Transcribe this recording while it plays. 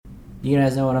You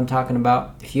guys know what I'm talking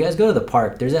about? If you guys go to the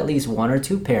park, there's at least one or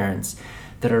two parents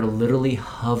that are literally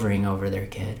hovering over their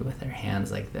kid with their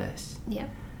hands like this. Yeah.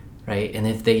 Right? And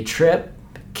if they trip,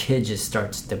 the kid just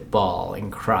starts to bawl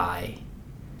and cry.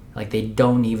 Like they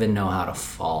don't even know how to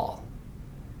fall.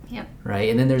 Yep. Right?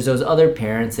 And then there's those other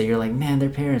parents that you're like, man, their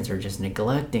parents are just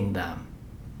neglecting them.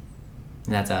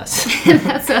 And that's us.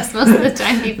 That's us most of the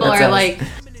time. People That's are us. like,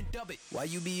 why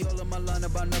you be all on my line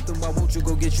about nothing? Why won't you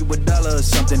go get you $1 or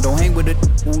something? Don't hang with it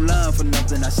who line for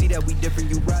nothing. I see that we different,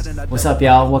 you riding. What's up,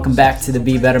 y'all? Welcome back to the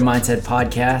Be Better Mindset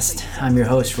podcast. I'm your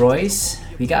host, Royce.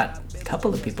 We got a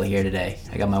couple of people here today.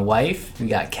 I got my wife. We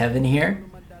got Kevin here.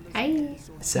 hi.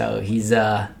 So he's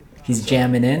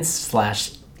jamming in /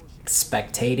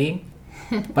 spectating.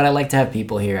 But I like to have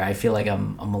people here. I feel like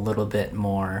I'm a little bit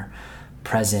more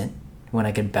present when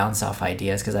I could bounce off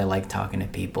ideas because I like talking to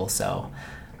people. So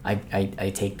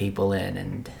I take people in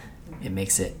and it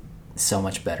makes it so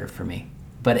much better for me.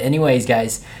 But anyways,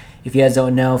 guys, if you guys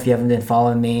don't know, if you haven't been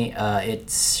following me,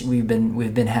 we've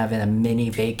been having a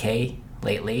mini vacay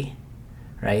lately,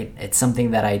 right? It's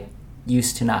something that I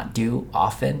used to not do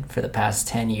often for the past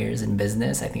 10 years in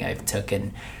business. I think I've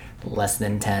taken less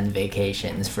than 10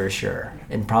 vacations for sure,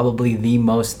 and probably the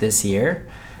most this year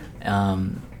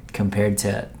compared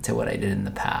to what I did in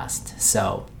the past.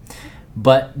 So,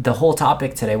 but the whole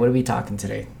topic today, what are we talking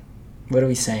today? What are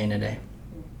we saying today?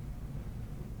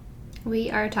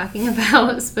 We are talking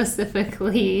about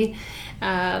specifically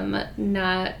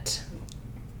not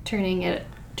turning it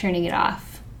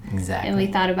off. Exactly. And we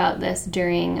thought about this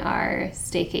during our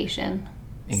staycation.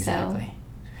 Exactly.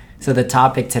 So the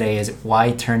topic today is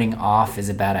why turning off is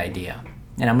a bad idea.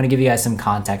 And I'm going to give you guys some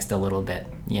context a little bit,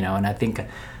 and I think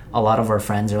a lot of our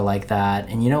friends are like that.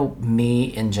 And me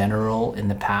in general in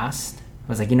the past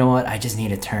was like, you know what? I just need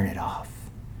to turn it off.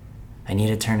 I need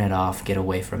to turn it off, get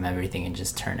away from everything and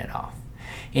just turn it off.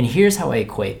 And here's how I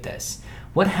equate this.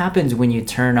 What happens when you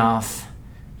turn off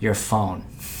your phone?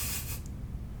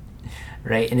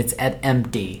 Right? And it's at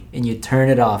empty and you turn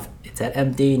it off. It's at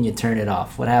empty and you turn it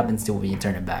off. What happens to when you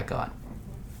turn it back on?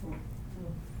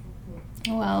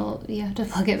 Well, you have to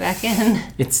plug it back in.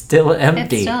 It's still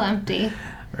empty. It's still empty.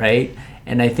 Right?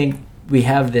 And I think we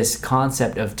have this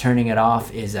concept of turning it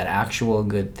off is an actual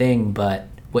good thing, but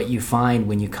what you find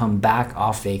when you come back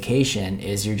off vacation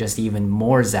is you're just even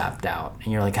more zapped out.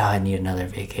 And you're like, I need another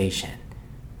vacation.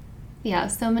 Yeah,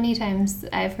 so many times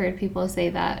I've heard people say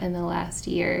that in the last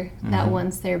year, that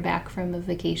once they're back from a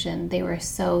vacation, they were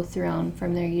so thrown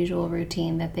from their usual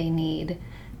routine that they need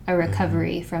a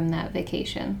recovery from that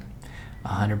vacation.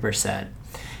 100%.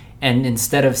 And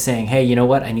instead of saying, hey, you know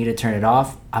what, I need to turn it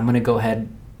off, I'm going to go ahead,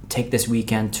 take this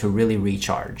weekend to really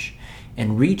recharge.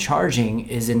 And recharging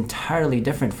is entirely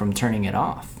different from turning it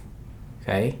off,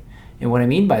 okay? And what I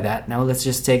mean by that, now let's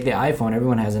just take the iPhone.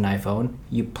 Everyone has an iPhone.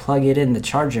 You plug it in the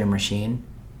charger machine,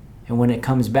 and when it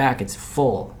comes back, it's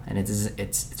full, and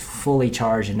it's fully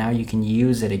charged, and now you can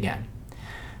use it again.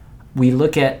 We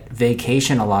look at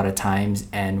vacation a lot of times,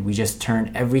 and we just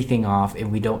turn everything off,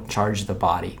 and we don't charge the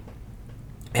body.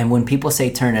 And when people say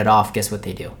turn it off, guess what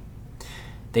they do?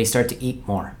 They start to eat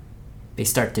more. They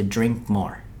start to drink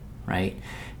more, right?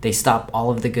 They stop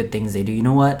all of the good things they do. You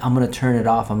know what? I'm going to turn it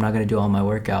off. I'm not going to do all my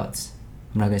workouts.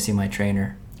 I'm not going to see my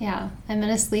trainer. Yeah, I'm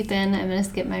going to sleep in. I'm going to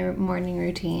skip my morning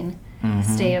routine.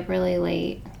 Mm-hmm. Stay up really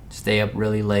late.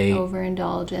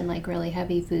 Overindulge in really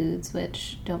heavy foods,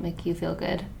 which don't make you feel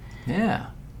good.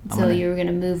 Yeah. So you're going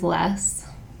to move less.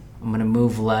 I'm going to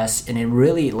move less. And it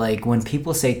really, when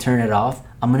people say turn it off,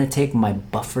 I'm going to take my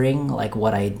buffering,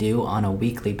 what I do on a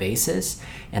weekly basis,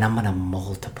 and I'm going to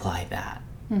multiply that.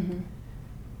 Mm-hmm.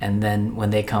 And then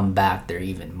when they come back, they're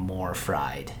even more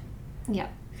fried. Yeah.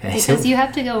 Okay, because you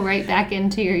have to go right back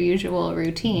into your usual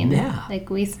routine. Yeah.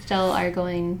 We still are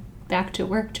going back to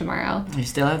work tomorrow. You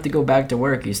still have to go back to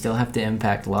work. You still have to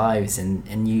impact lives.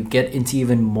 And you get into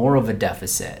even more of a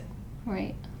deficit.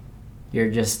 Right. You're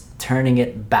just turning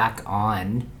it back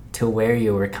on to where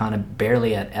you were kind of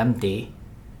barely at empty.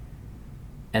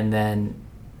 And then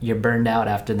you're burned out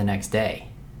after the next day.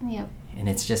 Yep. And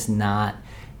it's just not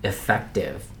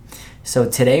effective. So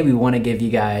today we want to give you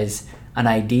guys an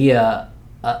idea,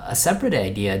 a separate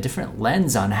idea, a different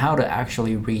lens on how to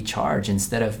actually recharge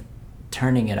instead of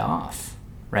turning it off,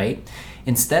 right?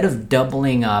 Instead of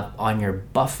doubling up on your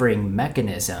buffering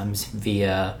mechanisms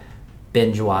via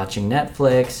binge watching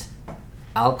Netflix,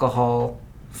 alcohol,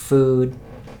 food,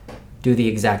 do the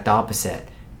exact opposite.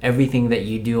 Everything that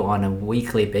you do on a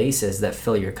weekly basis that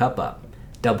fill your cup up.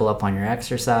 Double up on your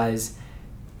exercise,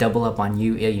 double up on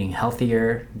you eating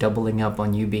healthier, doubling up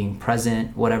on you being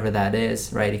present, whatever that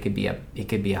is, right? It could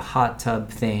be a hot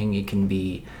tub thing. It can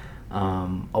be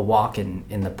a walk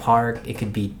in the park. It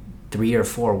could be 3 or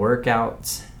 4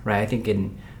 workouts, right? I think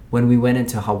when we went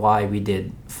into Hawaii, we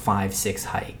did 5-6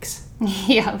 hikes.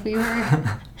 Yeah, we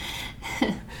were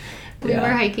we Yeah.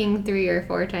 were hiking 3 or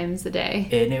 4 times a day.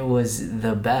 And it was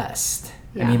the best.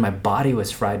 Yeah. I mean, my body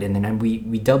was fried, and then we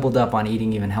doubled up on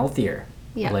eating even healthier.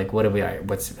 Yeah. Like,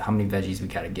 how many veggies we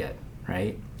gotta get,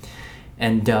 right?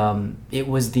 And it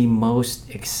was the most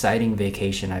exciting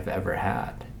vacation I've ever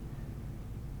had.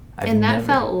 And that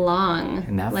felt long.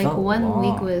 And that like felt 1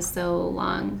 week long. was so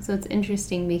long. So it's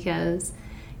interesting because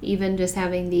even just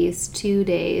having these 2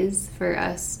 days for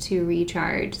us to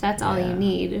recharge, that's all Yeah. you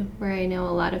need. Where I know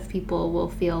a lot of people will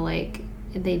feel like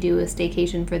they do a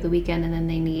staycation for the weekend and then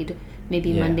they need maybe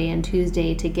Yeah. Monday and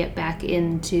Tuesday to get back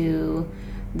into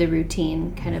the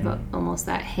routine, kind of almost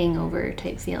that hangover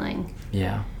type feeling.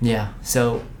 Yeah.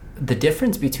 So the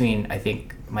difference between, I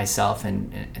think, myself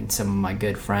and some of my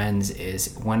good friends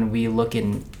is when we look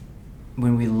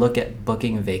at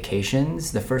booking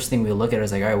vacations, the first thing we look at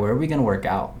is like, all right, where are we going to work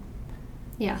out?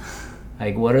 Yeah.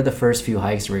 Like, what are the first few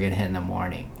hikes we're going to hit in the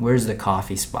morning? Where's the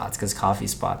coffee spots? Because coffee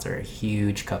spots are a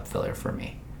huge cup filler for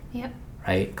me, Yep.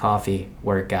 right? Coffee,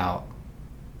 workout,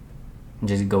 and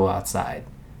just go outside.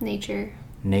 Nature.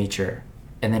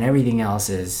 And then everything else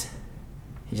it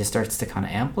just starts to kind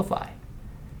of amplify,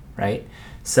 right?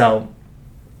 So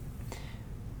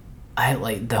I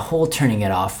like the whole turning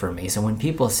it off for me. So when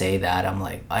people say that, I'm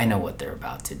like, I know what they're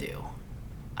about to do.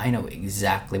 I know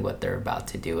exactly what they're about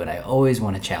to do. And I always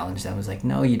want to challenge them. I was like,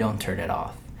 no, you don't turn it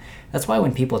off. That's why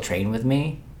when people train with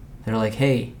me, they're like,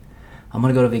 hey, I'm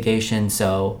going to go to vacation,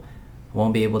 so I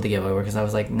won't be able to get my work. Because I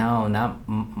was like, no, not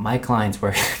my clients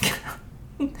work.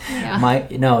 Yeah.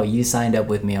 No, you signed up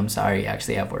with me. I'm sorry. You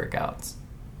actually have workouts.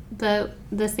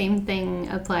 The same thing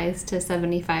applies to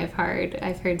 75 hard.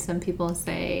 I've heard some people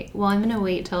say, well, I'm going to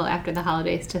wait till after the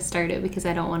holidays to start it because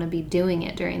I don't want to be doing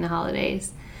it during the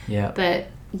holidays. Yeah. But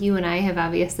you and I have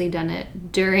obviously done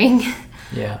it during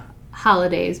Yeah.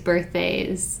 holidays,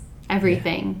 birthdays,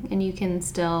 everything. And you can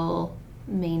still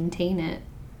maintain it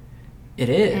It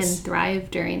and is.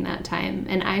 thrive during that time.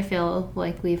 And I feel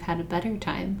like we've had a better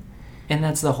time. And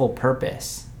that's the whole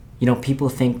purpose. You know, people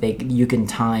think you can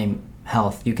time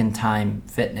health, you can time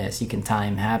fitness, you can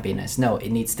time happiness. No, it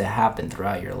needs to happen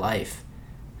throughout your life.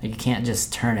 You can't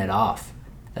just turn it off.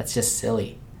 That's just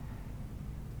silly.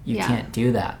 You Yeah. can't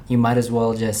do that. You might as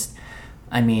well just,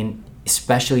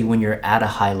 especially when you're at a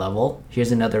high level.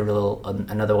 Here's another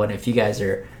one. If you guys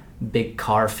are big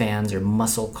car fans or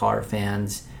muscle car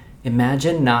fans,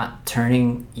 imagine not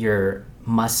turning your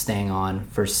Mustang on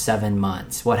for 7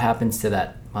 months. What happens to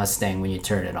that Mustang when you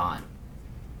turn it on?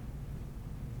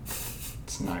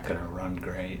 It's not going to run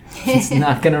great. It's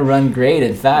not going to run great.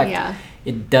 In fact, Yeah.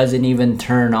 it doesn't even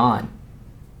turn on.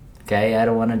 Okay,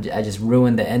 I just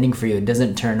ruined the ending for you. It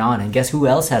doesn't turn on. And guess who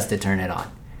else has to turn it on?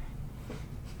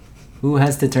 Who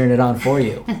has to turn it on for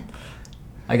you?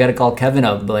 I got to call Kevin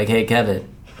up and be like, hey, Kevin,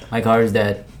 my car is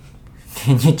dead.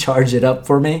 Can you charge it up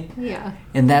for me? Yeah.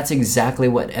 And that's exactly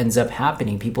what ends up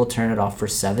happening. People turn it off for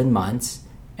 7 months,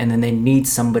 and then they need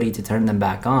somebody to turn them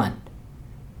back on.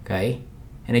 Okay?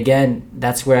 And again,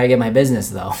 that's where I get my business,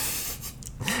 though.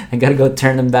 I got to go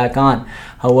turn them back on.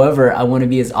 However, I want to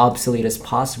be as obsolete as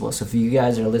possible. So if you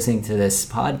guys are listening to this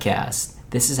podcast,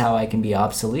 this is how I can be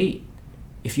obsolete.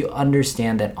 If you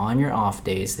understand that on your off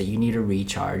days that you need to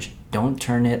recharge, don't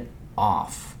turn it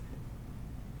off.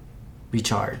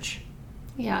 Recharge.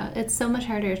 Yeah, it's so much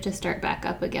harder to start back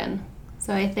up again.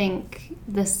 So I think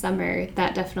this summer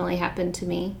that definitely happened to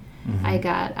me. Mm-hmm. I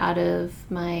got out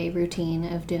of my routine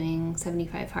of doing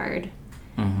 75 hard.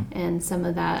 Mm-hmm. And some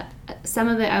of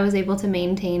it I was able to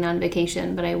maintain on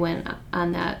vacation, but I went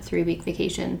on that 3-week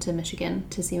vacation to Michigan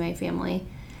to see my family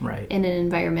Right. in an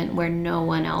environment where no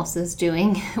one else is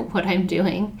doing what I'm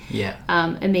doing. Yeah.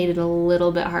 It made it a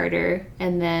little bit harder,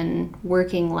 and then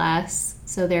working less.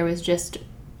 So there was just,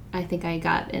 I think I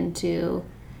got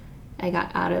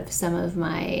out of some of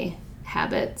my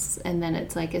habits, and then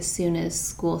it's like as soon as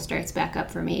school starts back up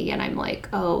for me again, I'm like,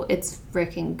 oh, it's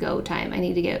freaking go time. I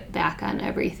need to get back on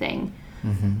everything.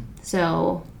 Mm-hmm.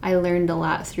 So I learned a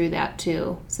lot through that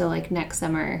too. So like next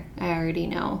summer, I already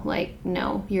know, like,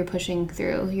 no, you're pushing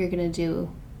through. You're going to do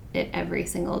it every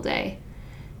single day.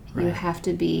 You Right. have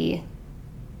to be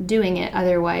doing it.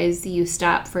 Otherwise, you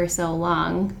stop for so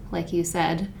long, like you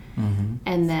said. Mm-hmm.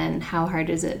 And then how hard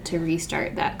is it to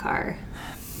restart that car?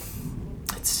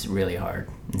 It's really hard.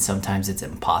 And sometimes it's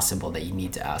impossible that you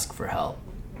need to ask for help.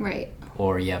 Right.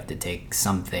 Or you have to take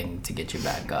something to get you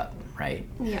back up, right?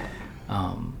 Yeah.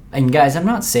 And guys, I'm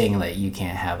not saying that you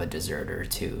can't have a dessert or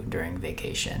two during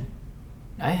vacation.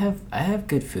 I have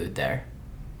good food there,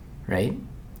 right?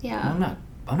 Yeah.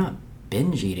 I'm not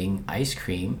binge eating ice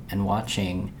cream and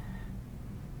watching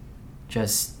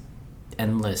just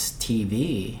endless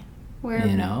TV. We're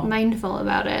you know, mindful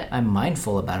about it. I'm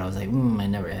mindful about it. I was like, I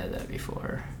never had that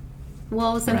before.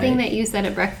 Well, something Right. that you said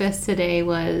at breakfast today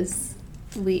was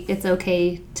it's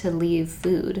okay to leave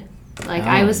food. Like,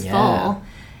 I was full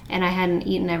and I hadn't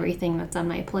eaten everything that's on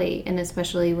my plate. And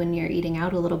especially when you're eating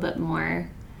out a little bit more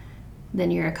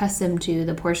than you're accustomed to,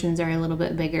 the portions are a little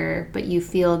bit bigger, but you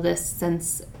feel this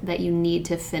sense that you need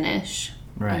to finish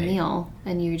a meal.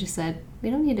 And you just said, we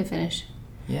don't need to finish.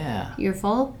 Yeah. You're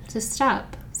full, just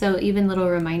stop. So even little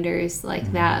reminders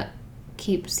like that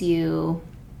keeps you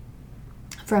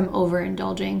from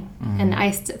overindulging. And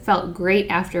I felt great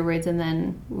afterwards, and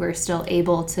then we're still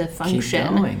able to function.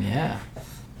 Keep going, yeah.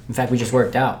 In fact, we just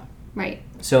worked out. Right.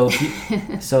 So,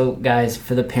 so guys,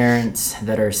 for the parents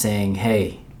that are saying,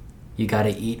 hey, you got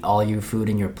to eat all your food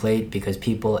in your plate because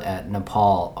people at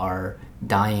Nepal are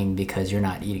dying because you're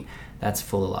not eating, that's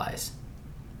full of lies.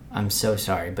 I'm so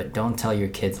sorry, but don't tell your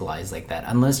kids lies like that.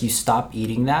 Unless you stop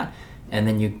eating that and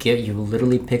then you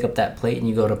literally pick up that plate and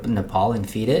you go to Nepal and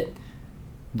feed it,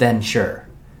 then sure.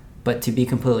 But to be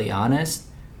completely honest,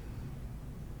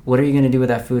 what are you going to do with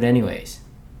that food anyways?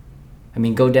 I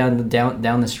mean, go down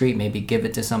the street, maybe give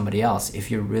it to somebody else if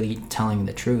you're really telling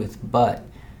the truth, but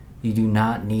you do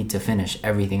not need to finish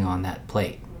everything on that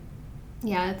plate.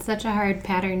 Yeah, it's such a hard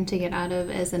pattern to get out of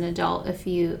as an adult if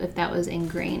that was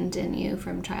ingrained in you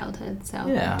from childhood.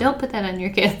 So don't put that on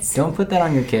your kids. Don't put that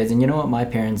on your kids. And you know what? My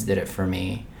parents did it for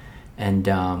me. And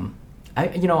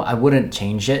I wouldn't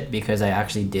change it because I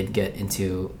actually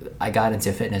I got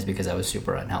into fitness because I was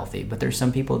super unhealthy. But there's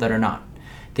some people that are not.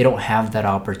 They don't have that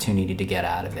opportunity to get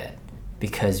out of it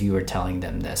because you were telling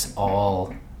them this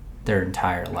all their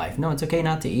entire life. No, it's okay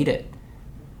not to eat it.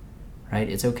 Right?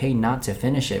 It's okay not to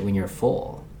finish it when you're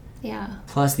full. Yeah.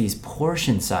 Plus these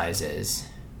portion sizes.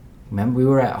 Remember, we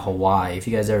were at Hawaii. If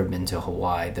you guys ever been to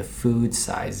Hawaii, the food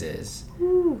sizes.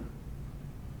 Ooh.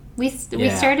 We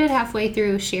started halfway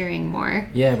through sharing more.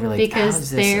 Yeah, we're like,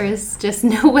 because there was just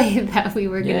no way that we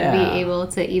were going to be able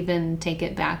to even take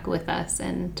it back with us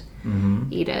and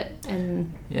eat it.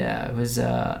 And yeah, it was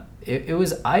it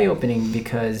was eye-opening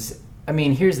because, I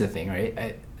mean, here's the thing,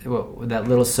 right? That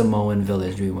little Samoan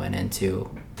village we went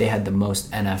into, they had the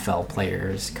most NFL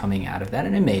players coming out of that,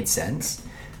 and it made sense.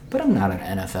 But I'm not an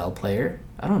NFL player.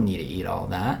 I don't need to eat all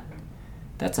that.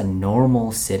 That's a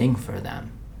normal sitting for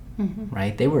them,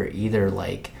 right? They were either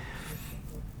the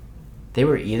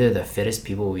fittest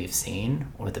people we've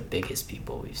seen or the biggest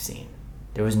people we've seen.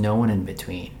 There was no one in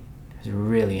between. It was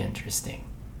really interesting.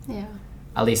 Yeah.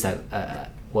 At least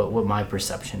what my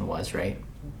perception was, right?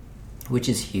 Which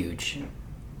is huge.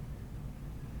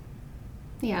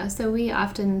 Yeah, so we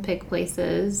often pick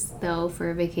places, though,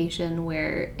 for vacation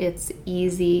where it's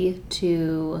easy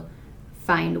to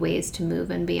find ways to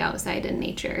move and be outside in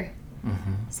nature.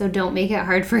 So don't make it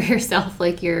hard for yourself,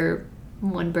 like your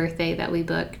one birthday that we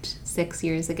booked 6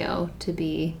 years ago to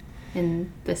be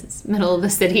in this middle of the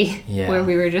city where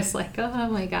we were just like, oh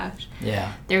my gosh.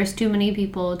 Yeah. There's too many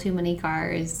people, too many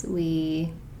cars.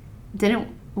 We didn't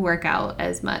work out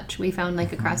as much. We found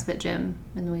like a CrossFit gym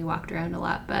and we walked around a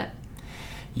lot, but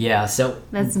yeah, so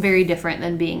that's very different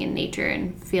than being in nature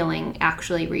and feeling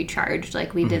actually recharged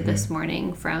like we did this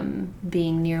morning from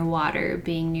being near water,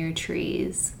 being near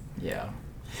trees. Yeah.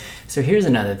 So here's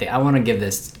another thing. I want to give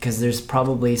this because there's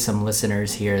probably some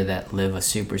listeners here that live a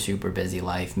super, super busy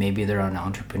life. Maybe they're an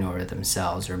entrepreneur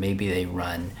themselves, or maybe they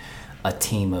run a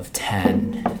team of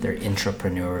 10. They're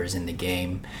intrapreneurs in the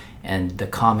game. And the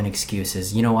common excuse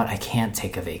is, you know what, I can't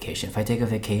take a vacation. If I take a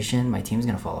vacation, my team's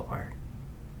going to fall apart.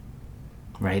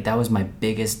 Right? That was my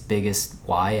biggest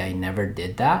why I never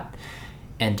did that.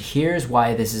 And here's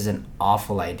why this is an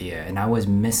awful idea. And I was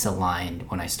misaligned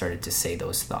when I started to say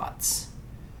those thoughts.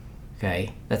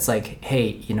 Okay? That's like,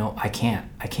 hey, you know, I can't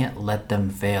let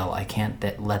them fail. I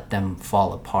can't let them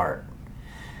fall apart.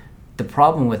 The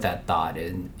problem with that thought,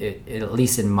 at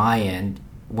least in my end,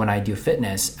 when I do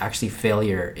fitness, actually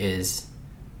failure is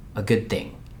a good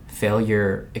thing.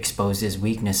 Failure exposes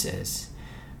weaknesses.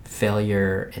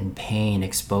 Failure and pain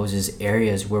exposes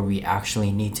areas where we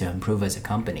actually need to improve as a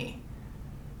company.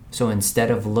 So instead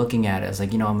of looking at it as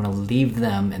like, you know, I'm going to leave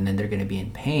them and then they're going to be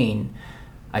in pain,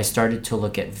 I started to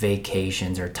look at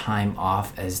vacations or time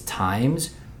off as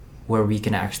times where we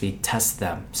can actually test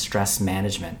them, stress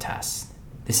management tests.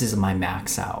 This is my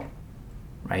max out,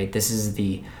 right?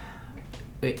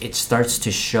 It starts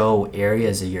to show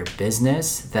areas of your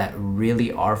business that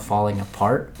really are falling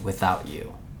apart without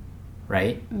you.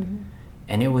 Right?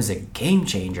 And it was a game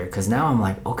changer, because now I'm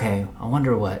like, okay, I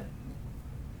wonder what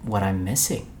I'm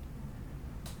missing.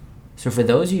 So for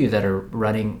those of you that are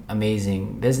running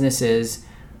amazing businesses,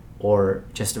 or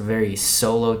just a very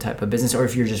solo type of business, or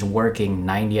if you're just working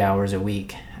 90 hours a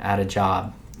week at a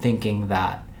job thinking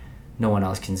that no one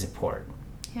else can support,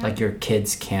 like your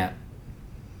kids can't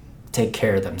take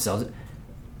care of themselves.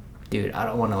 Dude, I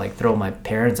don't want to like throw my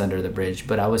parents under the bridge,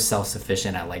 but I was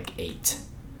self-sufficient at like 8.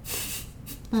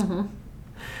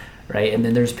 Right? And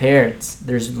then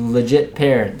there's legit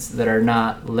parents that are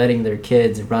not letting their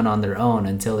kids run on their own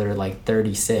until they're like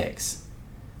 36.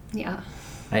 Yeah.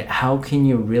 Right? How can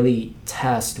you really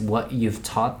test what you've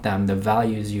taught them, the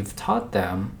values you've taught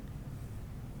them,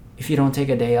 if you don't take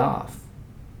a day off?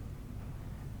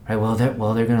 Right? Well,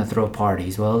 they're going to throw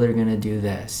parties. Well, they're going to do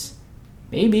this.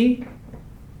 Maybe.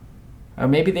 Or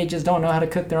maybe they just don't know how to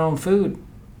cook their own food.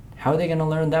 How are they going to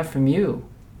learn that from you?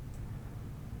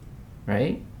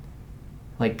 Right?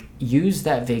 Like, use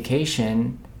that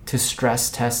vacation to stress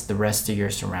test the rest of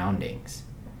your surroundings.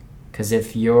 Because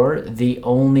if you're the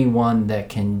only one that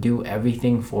can do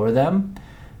everything for them,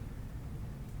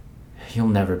 you'll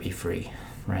never be free,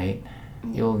 right?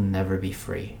 You'll never be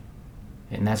free.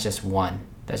 And that's just one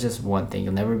thing.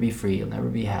 You'll never be free. You'll never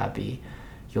be happy.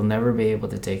 You'll never be able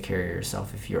to take care of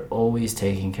yourself if you're always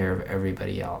taking care of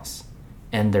everybody else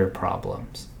and their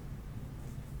problems,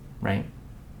 right?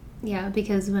 Yeah,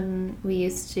 because when we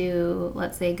used to,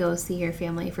 let's say, go see your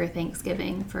family for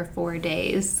Thanksgiving for 4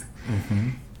 days,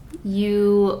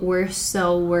 you were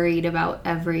so worried about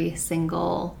every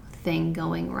single thing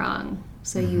going wrong.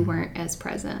 So you weren't as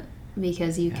present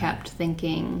because you kept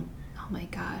thinking, oh my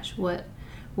gosh,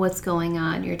 what's going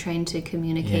on? You're trying to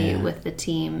communicate with the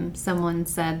team. Someone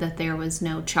said that there was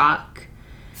no chalk.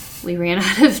 We ran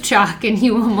out of chalk, and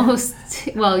you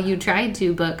you tried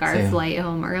to book our flight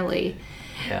home early.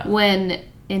 Yeah. When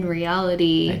in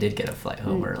reality, I did get a flight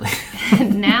home early.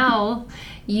 now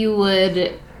you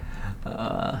would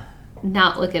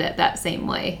not look at it that same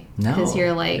way. No. Because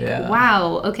you're like,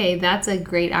 wow, okay, that's a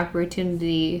great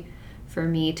opportunity for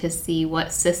me to see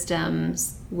what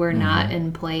systems were not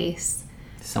in place.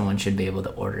 Someone should be able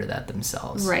to order that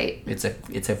themselves. Right. It's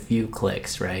a few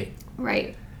clicks, right?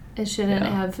 Right. It shouldn't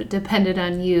have depended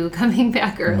on you coming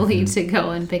back early to go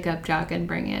and pick up chalk and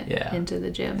bring it into the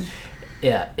gym.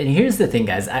 Yeah, and here's the thing,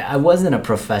 guys. I wasn't a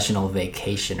professional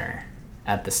vacationer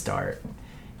at the start.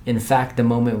 In fact, the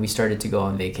moment we started to go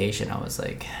on vacation, I was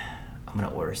like, I'm going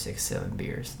to order 6-7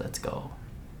 beers. Let's go.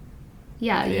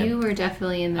 Yeah, you were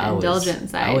definitely in the indulgent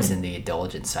side. I was in the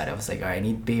indulgent side. I was like, all right, I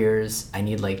need beers. I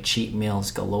need like cheap meals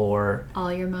galore.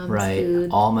 All your mom's food.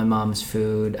 All my mom's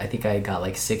food. I think I got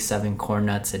like 6-7 corn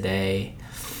nuts a day.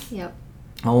 Yep.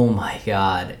 Oh my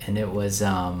God. And it was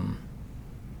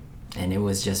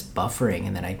just buffering.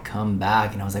 And then I'd come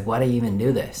back and I was like, why do I even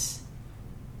do this?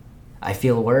 I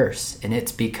feel worse. And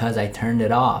it's because I turned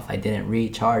it off. I didn't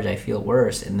recharge. I feel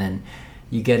worse. And then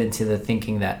you get into the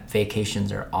thinking that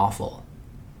vacations are awful.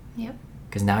 Yep.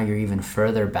 Because now you're even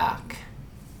further back.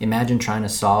 Imagine trying to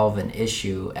solve an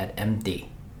issue at empty.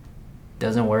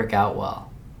 Doesn't work out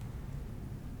well.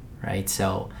 Right?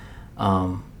 So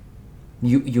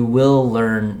you will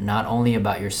learn not only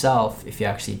about yourself if you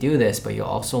actually do this, but you'll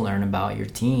also learn about your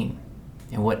team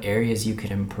and what areas you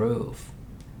could improve.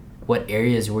 What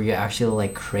areas where you're actually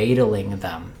like cradling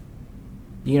them.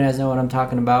 You guys know what I'm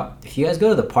talking about? If you guys go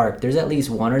to the park, there's at least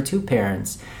 1 or 2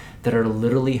 parents that are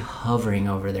literally hovering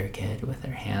over their kid with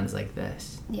their hands like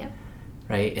this. Yeah.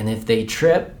 Right? And if they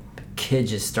trip, kid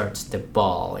just starts to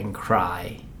bawl and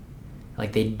cry.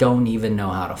 Like they don't even know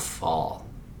how to fall.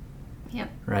 Yep.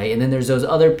 Right? And then there's those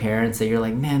other parents that you're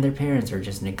like, man, their parents are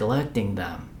just neglecting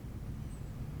them.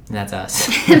 And that's us.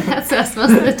 That's us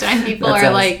most of the time. People are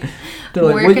us. like They're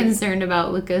more like, concerned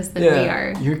about Lucas than we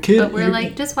are. Your kid, but we're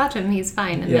like, just watch him, he's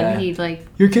fine. And then he like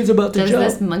your kid's about to does jump.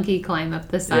 this monkey climb up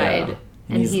the side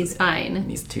and he's fine. And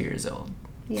he's 2 years old.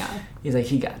 Yeah. He's like,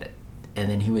 he got it. And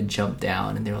then he would jump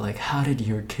down and they were like, how did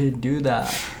your kid do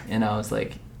that? And I was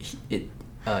like,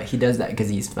 he does that because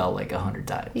he's fell like 100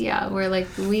 times. Yeah, we're like,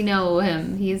 we know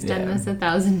him. He's done this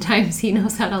 1,000 times. He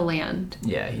knows how to land.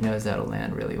 Yeah, he knows how to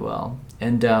land really well.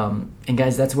 And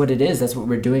guys, that's what it is. That's what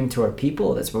we're doing to our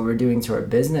people. That's what we're doing to our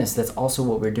business. That's also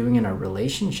what we're doing in our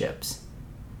relationships.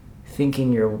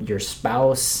 Thinking your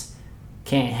spouse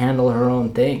can't handle her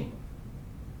own thing,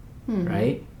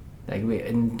 right? Like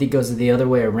and it goes the other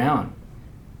way around.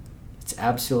 It's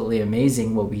absolutely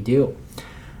amazing what we do.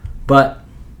 But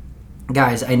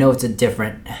guys, I know it's a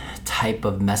different type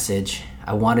of message.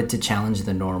 I wanted to challenge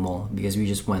the normal because we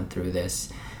just went through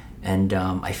this, and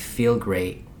I feel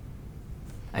great.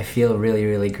 I feel really,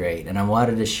 really great, and I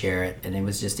wanted to share it, and it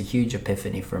was just a huge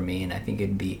epiphany for me, and I think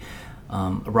it'd be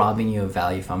robbing you of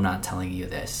value if I'm not telling you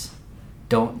this.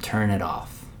 Don't turn it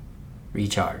off.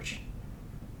 Recharge.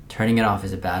 Turning it off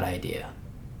is a bad idea,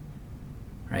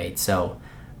 right? So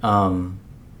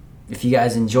if you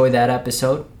guys enjoy that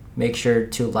episode, make sure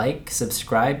to like,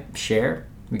 subscribe, share.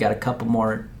 We got a couple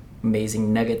more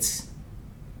amazing nuggets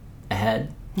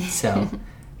ahead. So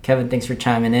Kevin, thanks for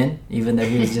chiming in, even though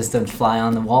he was just a fly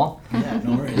on the wall. Yeah,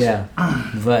 no worries. Yeah,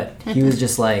 but he was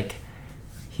just like,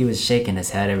 he was shaking his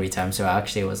head every time. So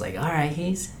actually it was like, all right,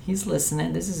 he's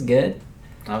listening. This is good.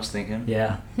 I was thinking.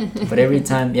 Yeah, but every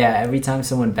time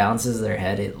someone bounces their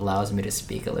head, it allows me to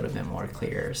speak a little bit more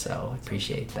clear. So I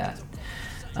appreciate that.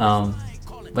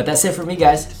 But that's it for me,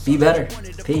 guys. Be better.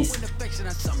 Peace.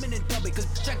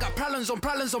 Check out problems on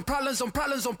problems on problems on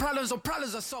problems on problems on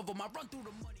problems I solve them. I run through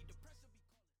the money.